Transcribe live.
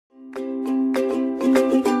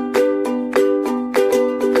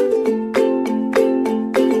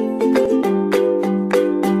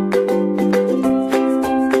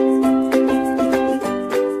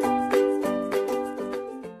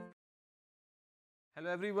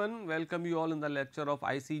Hello everyone, welcome you all in the lecture of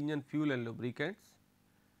IC engine fuel and lubricants.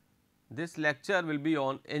 This lecture will be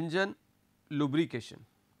on engine lubrication.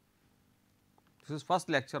 This is first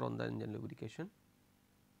lecture on the engine lubrication.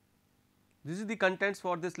 This is the contents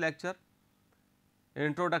for this lecture: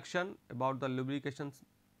 introduction about the lubrication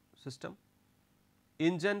system,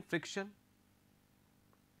 engine friction,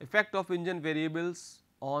 effect of engine variables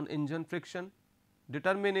on engine friction,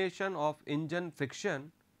 determination of engine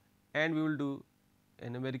friction, and we will do a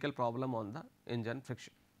numerical problem on the engine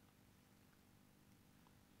friction.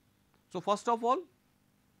 So, first of all,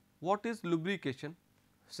 what is lubrication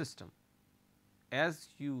system? As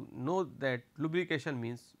you know that lubrication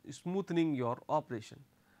means smoothing your operation.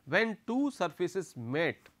 When two surfaces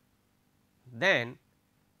met, then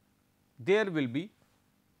there will be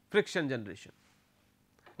friction generation.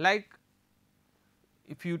 Like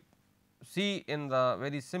if you see in the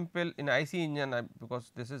very simple in IC engine,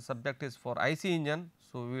 because this is subject is for IC engine.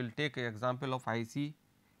 So, we will take an example of IC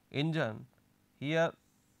engine. Here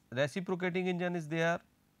reciprocating engine is there,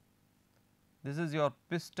 this is your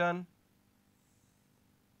piston,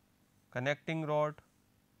 connecting rod.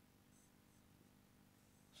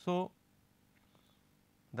 So,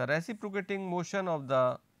 the reciprocating motion of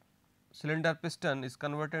the cylinder piston is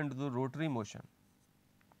converted into the rotary motion.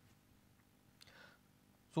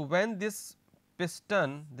 So, when this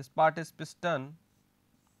piston, this part is piston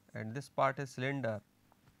and this part is cylinder,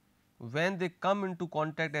 when they come into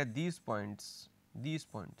contact at these points,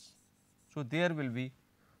 so there will be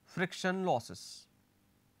friction losses,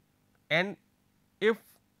 and if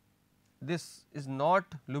this is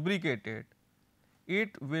not lubricated, it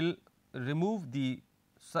will remove the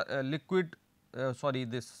liquid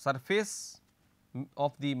this surface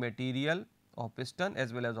of the material of piston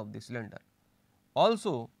as well as of the cylinder.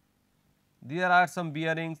 Also there are some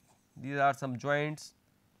bearings, these are some joints,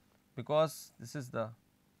 because this is the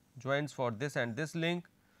joints for this and this link.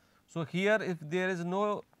 So, here if there is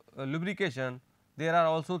no lubrication, there are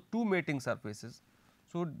also two mating surfaces.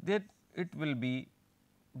 So, that it will be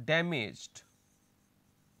damaged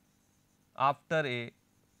after a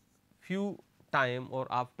few time or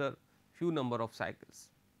after few number of cycles.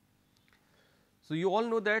 So, you all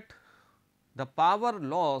know that the power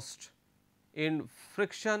lost in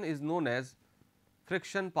friction is known as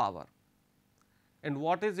friction power. And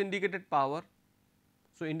what is indicated power?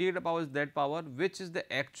 So, indicated power is that power which is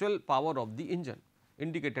the actual power of the engine,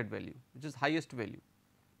 indicated value, which is highest value,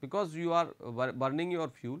 because you are burning your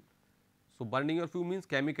fuel. So, burning your fuel means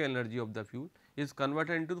chemical energy of the fuel is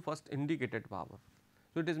converted into the first indicated power.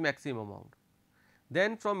 So, it is maximum amount.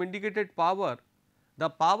 Then from indicated power, the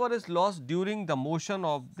power is lost during the motion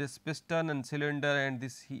of this piston and cylinder and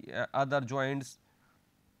this other joints,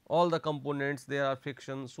 all the components there are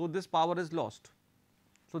friction. So, this power is lost.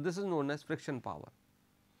 So, this is known as friction power,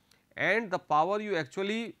 and the power you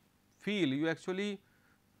actually feel, you actually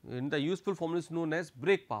in the useful form is known as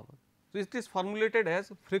brake power. So, it is formulated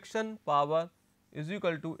as friction power is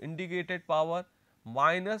equal to indicated power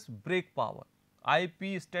minus brake power.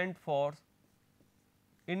 IP stand for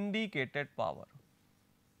indicated power.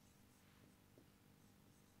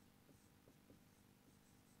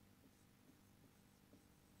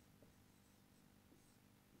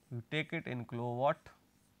 You take it in kilowatt.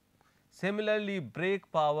 Similarly,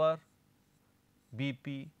 brake power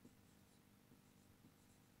BP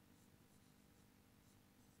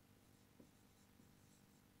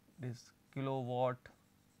is kilowatt,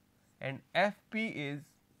 and FP is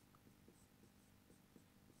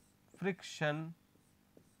friction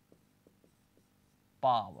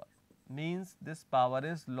power, means this power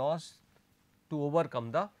is lost to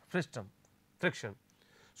overcome the friction.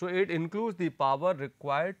 So, it includes the power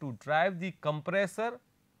required to drive the compressor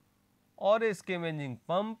or a scavenging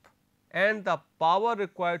pump, and the power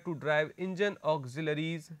required to drive engine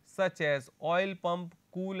auxiliaries such as oil pump,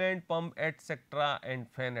 coolant pump, etc., and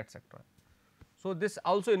fan, etc. So, this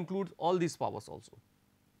also includes all these powers also.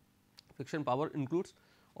 Friction power includes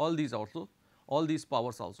all these also, all these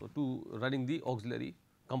powers also to running the auxiliary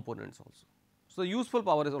components also. So, useful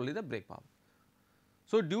power is only the brake power.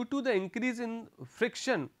 So, due to the increase in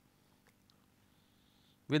friction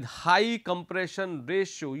with high compression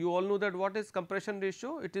ratio, you all know that what is compression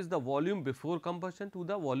ratio? It is the volume before compression to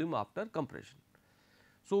the volume after compression.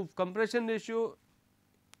 So, compression ratio,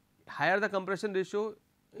 higher the compression ratio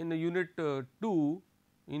in unit 2,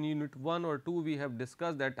 in unit 1 or 2 we have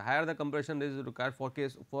discussed that higher the compression ratio is required for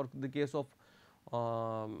the case of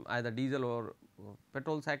either diesel or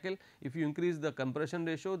petrol cycle. If you increase the compression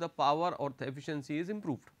ratio, the power or the efficiency is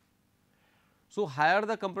improved. So, higher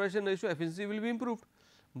the compression ratio, efficiency will be improved,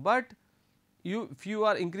 but if you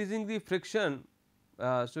are increasing the friction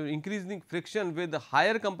so increasing friction with the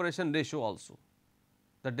higher compression ratio also.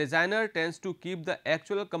 The designer tends to keep the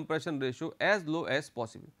actual compression ratio as low as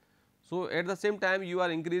possible. So, at the same time you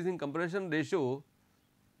are increasing compression ratio,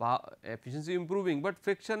 efficiency improving, but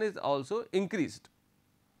friction is also increased.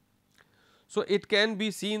 So, it can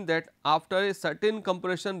be seen that after a certain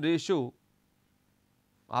compression ratio,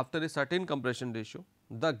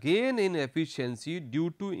 the gain in efficiency due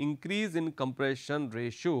to increase in compression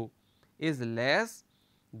ratio is less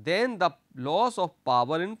than the loss of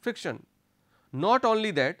power in friction. Not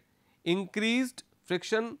only that, increased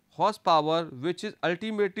friction horsepower, which is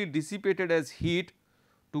ultimately dissipated as heat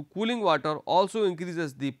to cooling water, also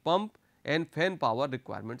increases the pump and fan power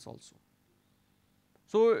requirements also.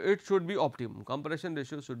 So, it should be optimum, compression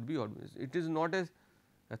ratio should be optimum. It is not a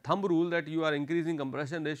thumb rule that you are increasing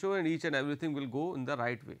compression ratio and each and everything will go in the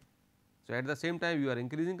right way. So, at the same time you are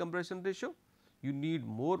increasing compression ratio, you need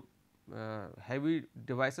more heavy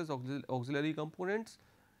devices, auxiliary components,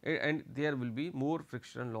 and there will be more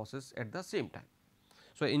friction losses at the same time.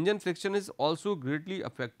 So, engine friction is also greatly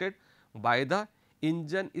affected by the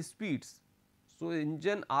engine speeds. So,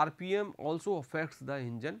 engine RPM also affects the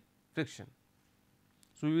engine friction.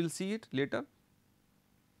 So, we will see it later.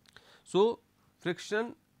 So,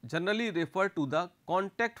 friction generally refer to the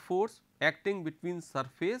contact force acting between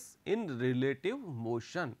surface in relative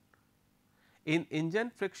motion. In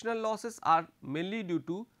engine, frictional losses are mainly due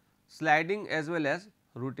to sliding as well as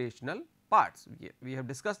rotational parts. We have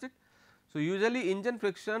discussed it. So, usually engine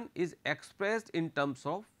friction is expressed in terms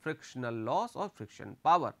of frictional loss or friction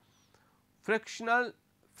power.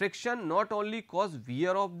 Friction not only cause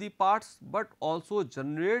wear of the parts, but also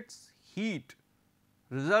generates heat,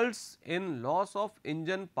 results in loss of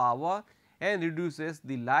engine power and reduces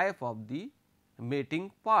the life of the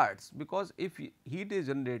mating parts, because if heat is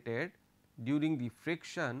generated during the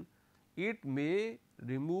friction, it may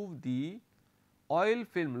remove the oil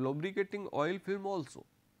film, lubricating oil film also.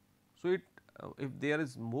 So, if there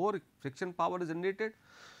is more friction power is generated,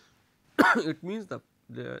 it means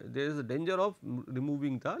there is a danger of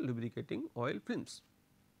removing the lubricating oil films.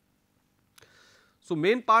 So,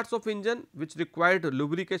 main parts of engine which required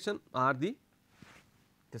lubrication are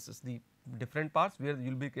this is the different parts where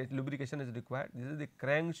lubrication is required. This is the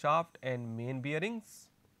crankshaft and main bearings,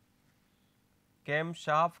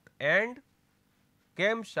 camshaft and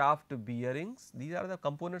camshaft bearings, these are the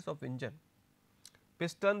components of engine,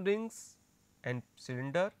 piston rings and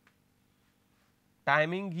cylinder,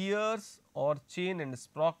 timing gears or chain and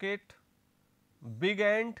sprocket, big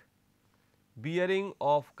end, bearing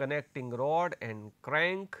of connecting rod and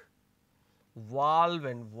crank, valve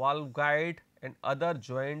and valve guide and other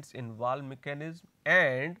joints in valve mechanism,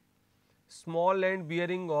 and small end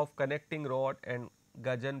bearing of connecting rod and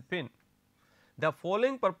gudgeon pin. The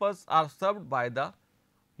following purposes are served by the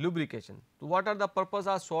lubrication. So, what are the purposes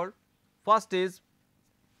are solved? First is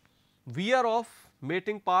wear of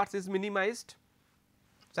mating parts is minimized.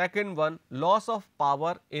 Second one, loss of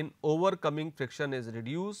power in overcoming friction is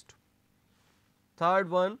reduced. Third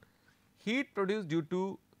one, heat produced due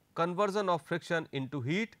to conversion of friction into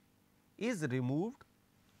heat is removed.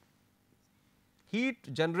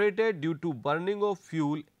 Heat generated due to burning of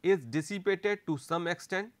fuel is dissipated to some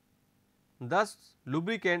extent. Thus,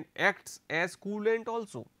 lubricant acts as coolant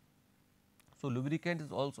also. So, lubricant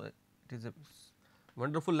is also, it is a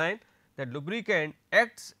wonderful line that lubricant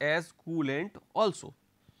acts as coolant also.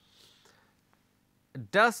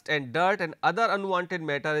 Dust and dirt and other unwanted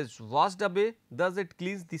matter is washed away, thus it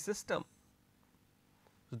cleans the system.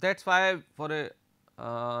 So, that is why for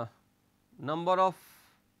a number of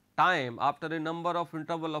time, after a number of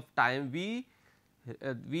interval of time, we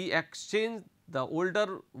exchange the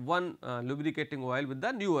older one lubricating oil with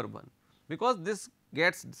the newer one, because this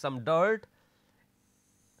gets some dirt.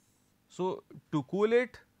 So, to cool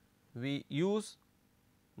it we use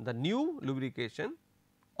the new lubrication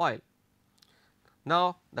oil.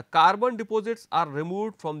 Now, the carbon deposits are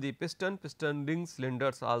removed from the piston rings,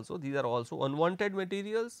 cylinders also, these are also unwanted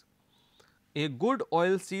materials. A good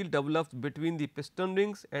oil seal develops between the piston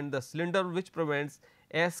rings and the cylinder, which prevents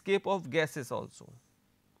escape of gases also.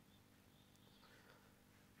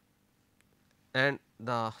 And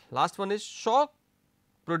the last one is shock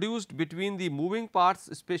produced between the moving parts,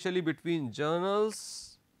 especially between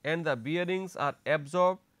journals and the bearings, are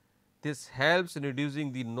absorbed. This helps in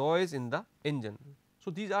reducing the noise in the engine. So,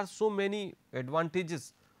 these are so many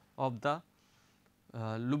advantages of the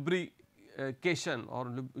lubrication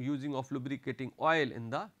or using of lubricating oil in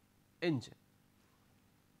the engine.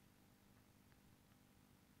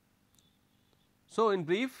 So, in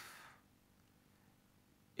brief,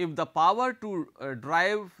 if the power to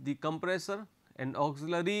drive the compressor and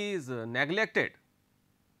auxiliary is neglected,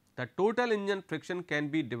 the total engine friction can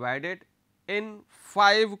be divided in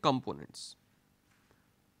 5 components.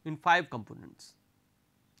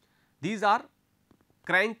 These are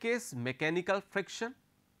crankcase mechanical friction,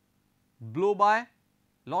 blow by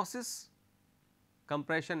losses,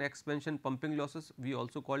 compression, expansion, pumping losses we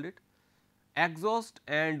also called it, exhaust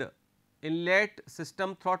and inlet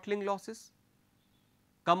system throttling losses,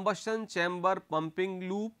 combustion chamber pumping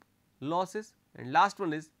loop losses, and last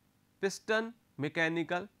one is piston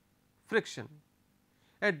mechanical friction.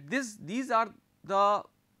 And these are the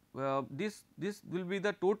this will be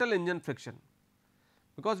the total engine friction,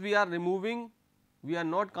 because we are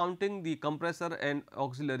not counting the compressor and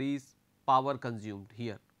auxiliaries power consumed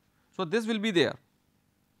here. So, this will be there.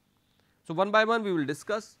 So, one by one we will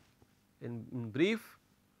discuss in brief.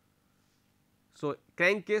 So,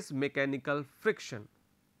 crankcase mechanical friction,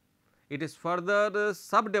 it is further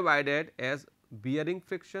subdivided as bearing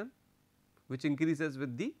friction, which increases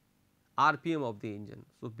with the RPM of the engine.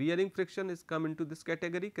 So, bearing friction is come into this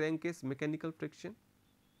category. Crankcase mechanical friction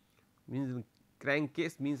means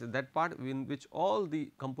crankcase means that part in which all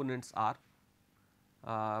the components are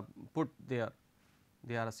put there,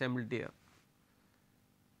 they are assembled there.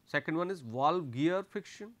 Second one is valve gear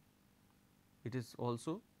friction, it is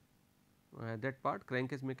also that part,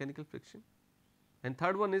 crankcase mechanical friction. And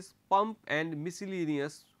third one is pump and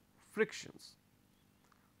miscellaneous frictions.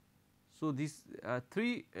 So, these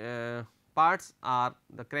 3 parts are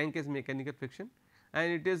the crankcase mechanical friction,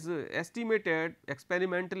 and it is estimated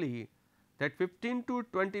experimentally that 15 to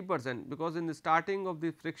 20%, because in the starting of the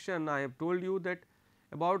friction I have told you that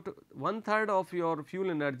about 1/3 of your fuel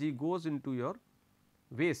energy goes into your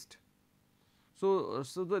waste. So,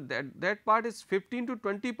 that part is 15 to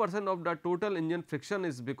 20% of the total engine friction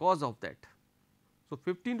is because of that. So,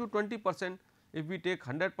 15 to 20%, if we take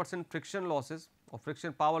 100% friction losses or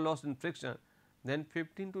friction power loss in friction, then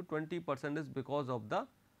 15 to 20% is because of the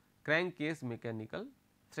crankcase mechanical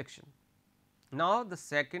friction. Now, the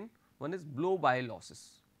second one is blow by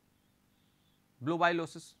losses. Blow by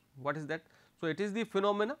losses, what is that? So, it is the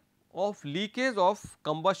phenomena of leakage of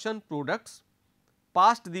combustion products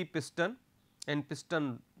past the piston and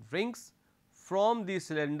piston rings from the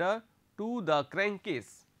cylinder to the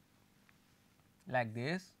crankcase. Like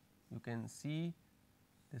this, you can see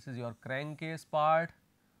this is your crankcase part,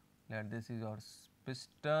 that this is your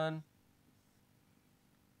piston,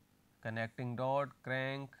 connecting rod,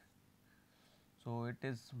 crank. So, it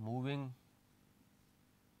is moving,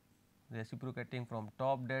 reciprocating from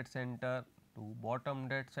top dead center to bottom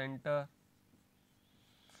dead center.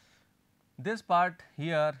 This part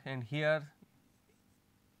here and here,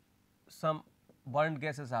 some burnt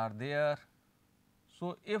gases are there.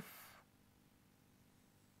 So, if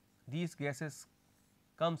these gases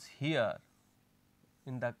comes here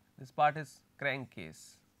in the, this part is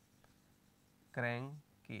crankcase,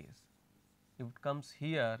 if it comes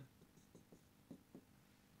here,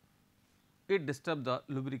 it disturbs the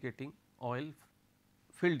lubricating oil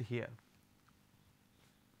filled here.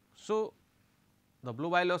 So, the blow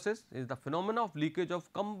by losses is the phenomena of leakage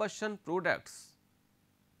of combustion products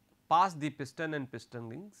past the piston and piston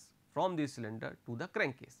rings from the cylinder to the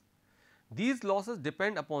crankcase. These losses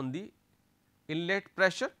depend upon the inlet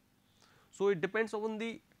pressure. So, it depends upon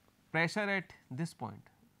the pressure at this point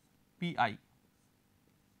Pi,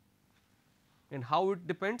 and how it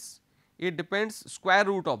depends? It depends square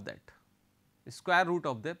root of that, square root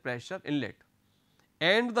of the pressure inlet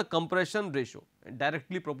and the compression ratio,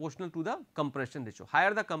 directly proportional to the compression ratio.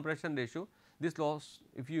 Higher the compression ratio, this loss,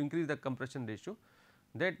 if you increase the compression ratio,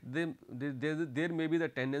 that there may be the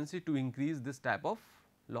tendency to increase this type of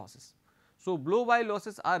losses. So, blow by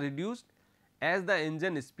losses are reduced as the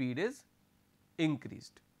engine speed is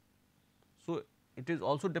increased. So, it is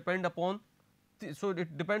also depend upon, so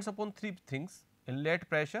it depends upon 3 things: inlet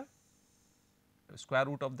pressure, square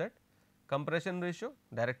root of that, compression ratio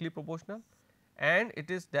directly proportional, and it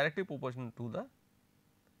is directly proportional to the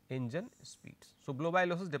engine speeds. So, blow by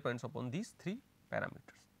losses depends upon these 3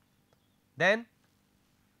 parameters. Then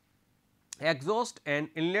exhaust and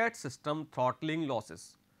inlet system throttling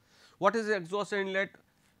losses. What is the exhaust and inlet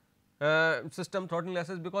system throttling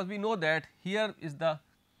losses? Because we know that here is the,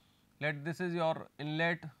 this is your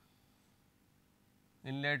inlet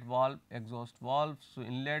valve, exhaust valve. So,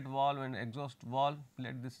 inlet valve and exhaust valve,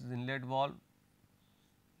 this is inlet valve,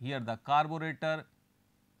 here the carburetor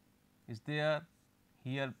is there,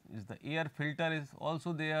 here is the air filter is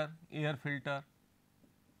also there, air filter.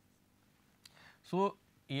 So,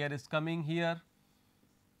 air is coming here,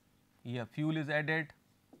 here fuel is added.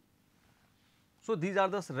 So, these are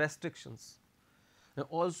the restrictions. And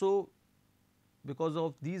also because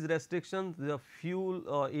of these restrictions, the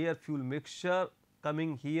fuel air fuel mixture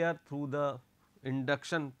coming here through the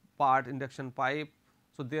induction part, induction pipe.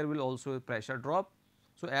 So, there will also a pressure drop.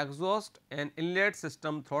 So, exhaust and inlet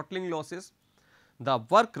system throttling losses, the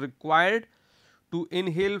work required to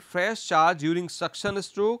inhale fresh charge during suction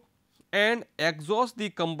stroke and exhaust the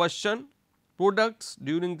combustion products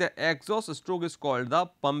during the exhaust stroke is called the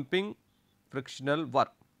pumping frictional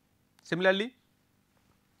work. Similarly,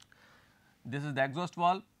 this is the exhaust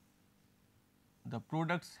valve, the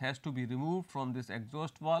products has to be removed from this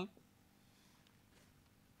exhaust valve.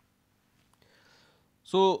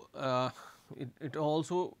 So,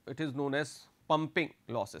 it is known as pumping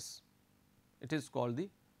losses, it is called the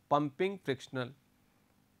pumping frictional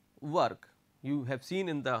work. You have seen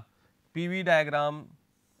in the PV diagram,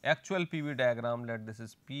 actual PV diagram, let this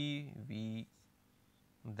is PV,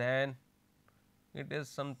 then it is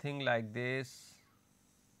something like this.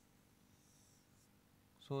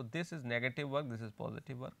 So, this is negative work, this is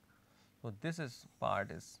positive work. So, this is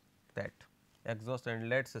part is that exhaust and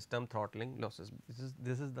inlet system throttling losses,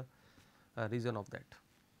 this is the reason of that.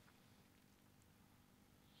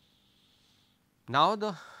 Now,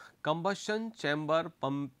 the combustion chamber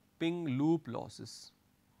pumping loop losses.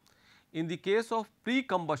 In the case of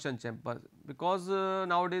pre-combustion chamber, because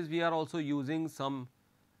nowadays we are also using some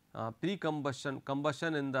combustion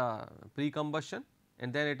in the pre-combustion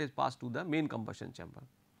and then it is passed to the main combustion chamber.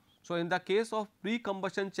 So, in the case of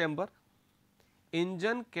pre-combustion chamber,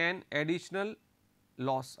 engine can additional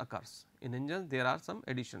loss occurs, in engines there are some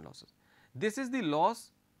additional losses. This is the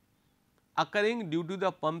loss occurring due to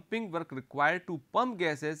the pumping work required to pump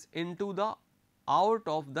gases into the out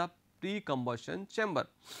of the pre-combustion chamber.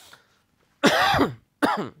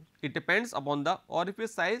 It depends upon the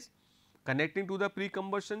orifice size connecting to the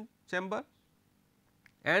pre-combustion chamber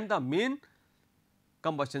and the main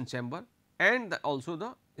combustion chamber and also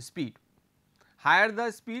the speed. Higher the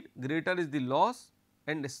speed, greater is the loss,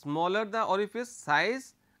 and smaller the orifice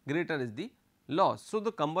size, greater is the loss. So,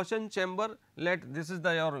 the combustion chamber, let this is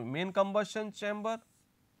the your main combustion chamber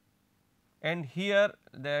and here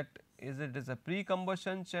that is it is a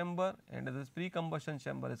pre-combustion chamber and this pre-combustion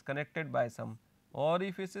chamber is connected by some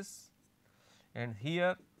orifices and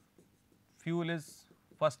here fuel is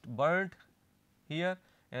first burnt here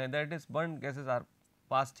and that is burnt gases are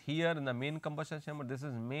passed here in the main combustion chamber. This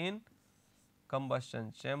is main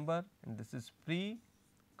combustion chamber and this is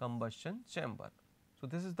pre-combustion chamber. So,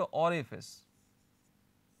 this is the orifice.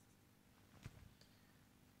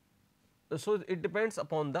 So, it depends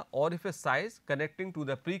upon the orifice size connecting to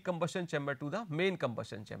the pre-combustion chamber to the main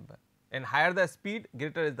combustion chamber and higher the speed,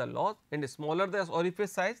 greater is the loss, and smaller the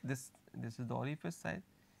orifice size, this is the orifice size,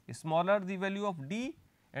 smaller the value of D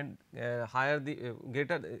and higher the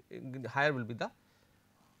higher will be the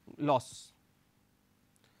loss.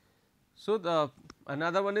 So, the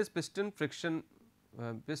another one is piston friction,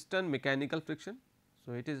 piston mechanical friction.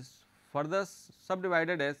 So, it is further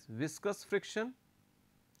subdivided as viscous friction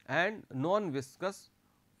and non-viscous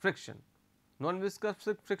friction. Non-viscous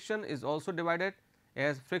friction is also divided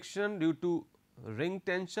as friction due to ring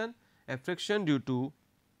tension and friction due to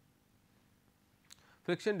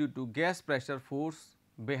gas pressure force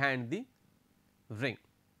behind the ring.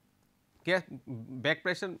 Gas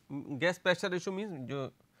pressure ratio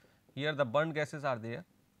means here the burnt gases are there.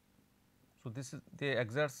 So, this is they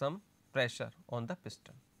exert some pressure on the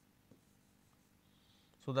piston.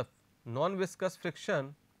 So, the non-viscous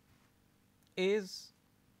friction is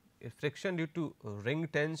a friction due to ring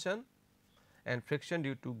tension and friction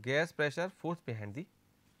due to gas pressure force behind the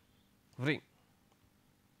ring.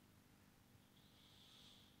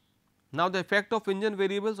 Now, the effect of engine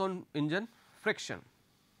variables on engine friction.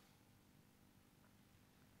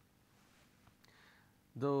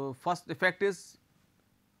 The first effect is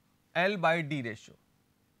L by D ratio,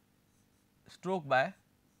 stroke by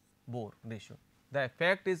bore ratio. The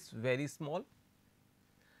effect is very small.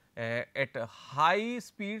 At high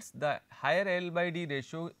speeds, the higher L by D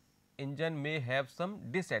ratio engine may have some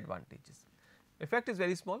disadvantages. Effect is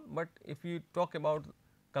very small, but if you talk about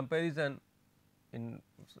comparison in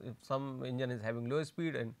if some engine is having low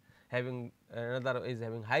speed and having another is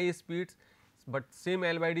having high speeds, but same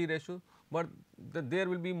L by D ratio, but there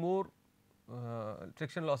will be more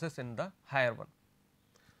friction losses in the higher one.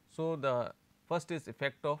 So, the first is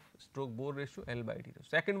effect of stroke bore ratio L by D ratio.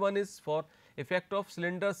 Second one is for effect of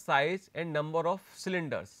cylinder size and number of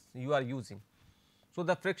cylinders you are using. So,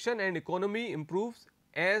 the friction and economy improves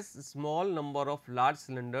as small number of large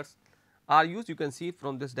cylinders are used. You can see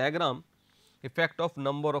from this diagram effect of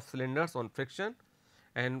number of cylinders on friction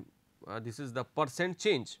and this is the percent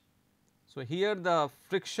change. So, here the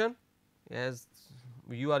friction as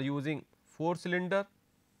you are using 4 cylinder,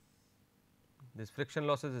 this friction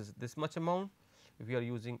losses is this much amount. If you are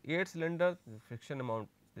using 8 cylinder, the friction amount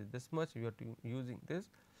is this much, you are using this.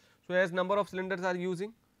 So, as number of cylinders are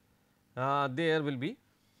using, there will be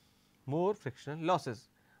more frictional losses,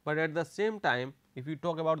 but at the same time if you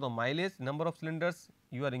talk about the mileage, number of cylinders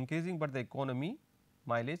you are increasing, but the economy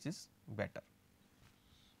mileage is better,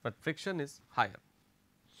 but friction is higher.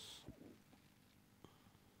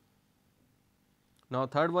 Now,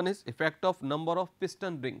 third one is effect of number of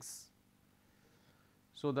piston rings.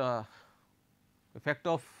 So, the effect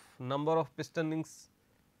of number of piston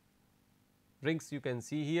rings you can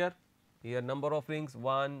see here, number of rings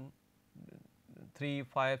 1, 3,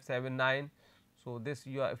 5, 7, 9. So, this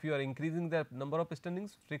you are, if you are increasing the number of piston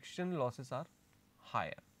rings, friction losses are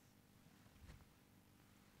higher.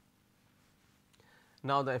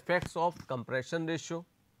 Now, the effects of compression ratio,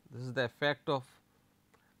 this is the effect of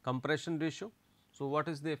compression ratio. So, what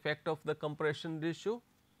is the effect of the compression ratio?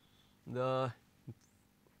 The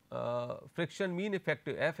friction mean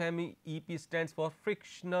effective, FMEP stands for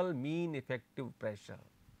frictional mean effective pressure,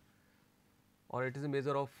 or it is a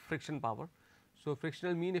measure of friction power. So,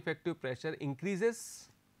 frictional mean effective pressure increases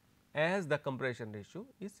as the compression ratio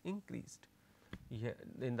is increased. Here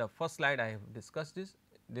in the first slide I have discussed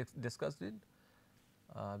it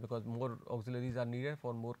because more auxiliaries are needed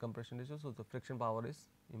for more compression ratio. So, the friction power is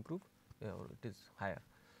improved, or it is higher.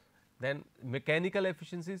 Then mechanical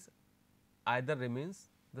efficiencies either remains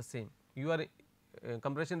the same. You are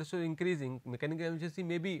compression ratio increasing, mechanical efficiency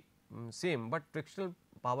may be same, but frictional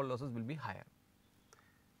power losses will be higher.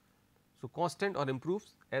 So, constant or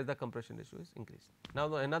improves as the compression ratio is increased. Now,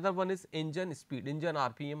 the another one is engine speed, engine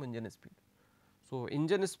RPM, engine speed. So,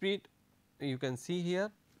 engine speed you can see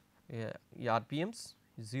here RPMs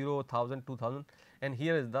 0, 1000, 2000, and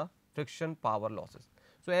here is the friction power losses.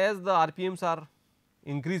 So, as the RPMs are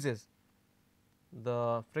increases,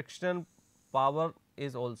 the friction power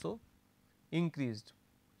is also increased.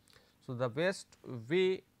 So, the best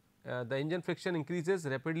way the engine friction increases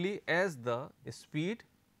rapidly as the speed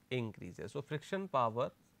increases. So, friction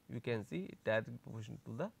power you can see directly proportional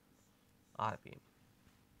to the RPM.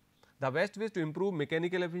 The best way to improve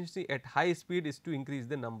mechanical efficiency at high speed is to increase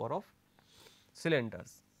the number of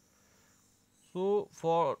cylinders. So,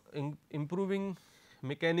 for improving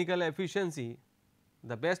mechanical efficiency,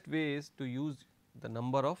 the best way is to use the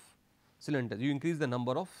number of cylinders, you increase the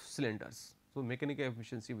number of cylinders. So, mechanical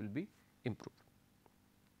efficiency will be improved.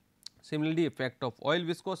 Similarly, effect of oil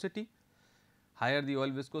viscosity, higher the oil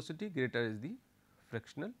viscosity, greater is the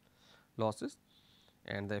frictional losses,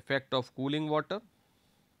 and the effect of cooling water.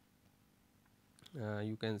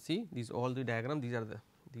 You can see these all the diagram, these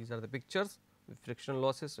are the pictures with frictional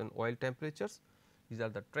losses and oil temperatures. These are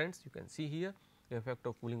the trends you can see here, the effect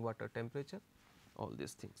of cooling water temperature, all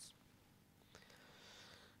these things.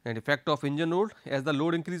 And effect of engine load, as the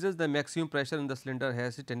load increases, the maximum pressure in the cylinder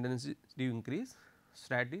has a tendency to increase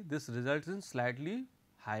slightly. This results in slightly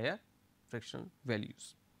higher friction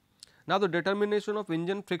values. Now, the determination of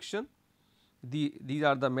engine friction, these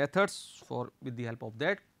are the methods for with the help of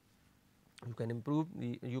that you can improve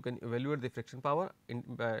you can evaluate the friction power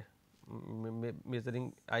by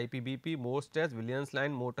measuring IPBP, Morse test, Williams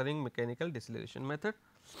line, motoring, mechanical deceleration method.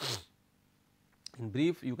 In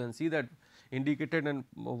brief, you can see that indicated and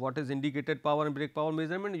what is indicated power and brake power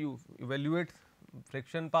measurement, you evaluate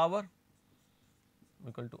friction power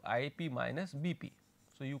equal to IP minus BP.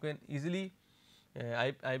 So, you can easily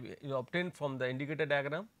you obtain from the indicator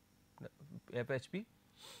diagram FHP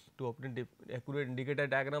to obtain accurate indicator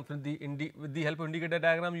diagram. From with the help of indicator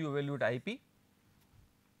diagram you evaluate IP,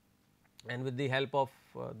 and with the help of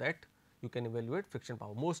that you can evaluate friction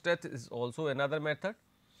power. Morse test is also another method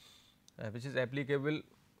which is applicable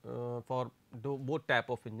for both type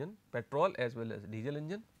of engine, petrol as well as diesel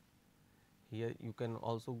engine. Here you can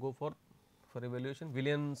also go for evaluation.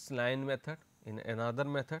 Williams line method in another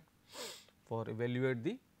method for evaluate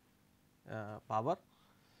the power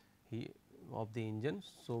of the engine.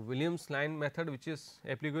 So, Williams line method which is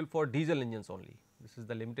applicable for diesel engines only, this is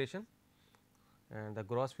the limitation, and the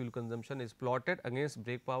gross fuel consumption is plotted against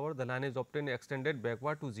brake power. The line is obtained extended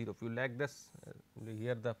backward to 0. If you like this,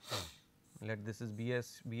 here the let this is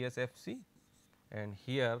BSFC, and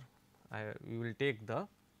here we will take the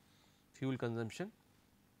fuel consumption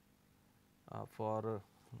for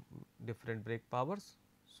different brake powers.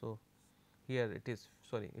 So, here it is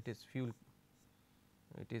fuel,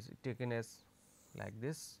 it is taken as like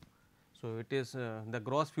this. So, it is the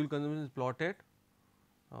gross fuel consumption is plotted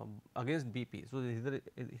against BP. So, either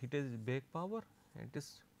it is brake power and it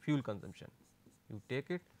is fuel consumption, you take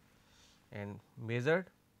it and measured.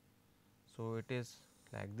 So, it is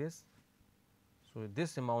like this. So,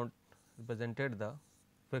 this amount represented the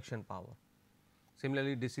friction power.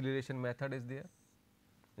 Similarly, deceleration method is there.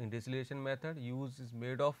 In deceleration method, use is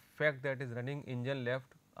made of fact that is running engine left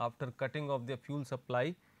after cutting off the fuel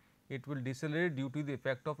supply, it will decelerate due to the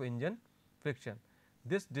effect of engine friction.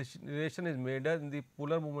 This deceleration is made in the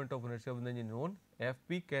polar moment of inertia of the engine known F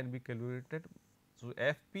p can be calculated. So,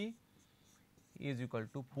 F p is equal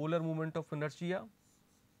to polar moment of inertia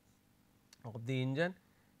of the engine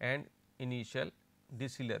and initial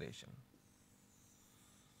deceleration.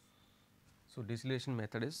 So, deceleration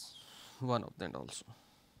method is one of them also.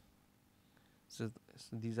 So,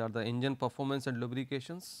 these are the engine performance and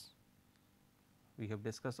lubrications. We have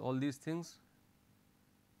discussed all these things.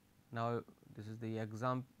 Now, this is the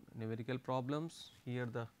exam numerical problems. Here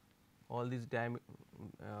the all these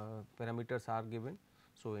parameters are given.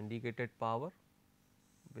 So, indicated power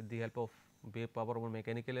with the help of wave power over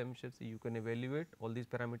mechanical efficiency, you can evaluate all these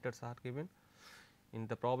parameters are given. In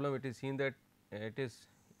the problem, it is seen that it is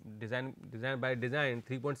design by design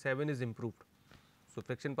 3.7 is improved. So,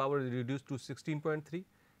 friction power is reduced to 16.3,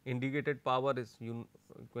 indicated power is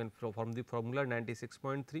from the formula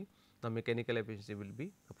 96.3, the mechanical efficiency will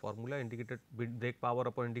be the formula indicated brake power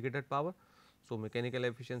upon indicated power. So, mechanical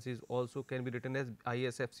efficiency is also can be written as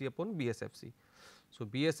ISFC upon BSFC. So,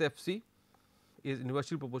 BSFC is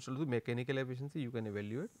inversely proportional to mechanical efficiency, you can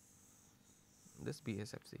evaluate this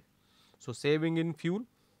BSFC. So, saving in fuel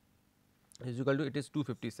is equal to it is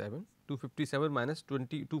 257 minus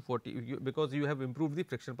 240 because you have improved the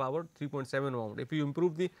friction power 3.7 amount. If you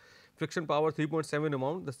improve the friction power 3.7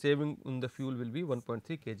 amount, the saving in the fuel will be 1.3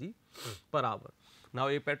 kg per hour. Now,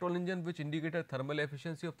 a petrol engine which indicated thermal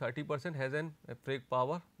efficiency of 30% has an brake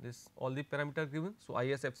power, this all the parameter given. So,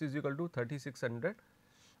 ISFC is equal to 3600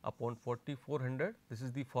 upon 4400, this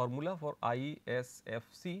is the formula for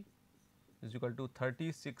ISFC is equal to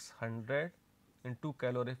 3600 into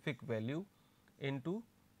calorific value into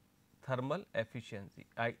thermal efficiency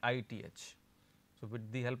ITH. So,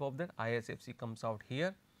 with the help of that ISFC comes out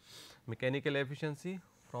here. Mechanical efficiency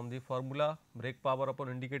from the formula brake power upon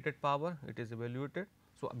indicated power, it is evaluated.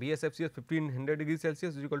 So, BSFC is 1500 degrees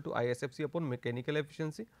Celsius is equal to ISFC upon mechanical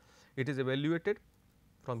efficiency, it is evaluated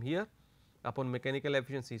from here upon mechanical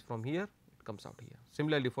efficiency is from here, it comes out here.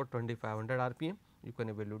 Similarly, for 2500 RPM you can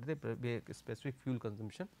evaluate the specific fuel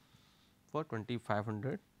consumption for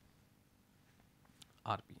 2500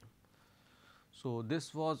 RPM. So,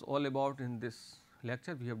 this was all about in this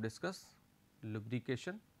lecture we have discussed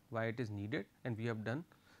lubrication, why it is needed, and we have done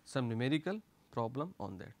some numerical problem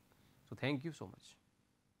on that. So, thank you so much.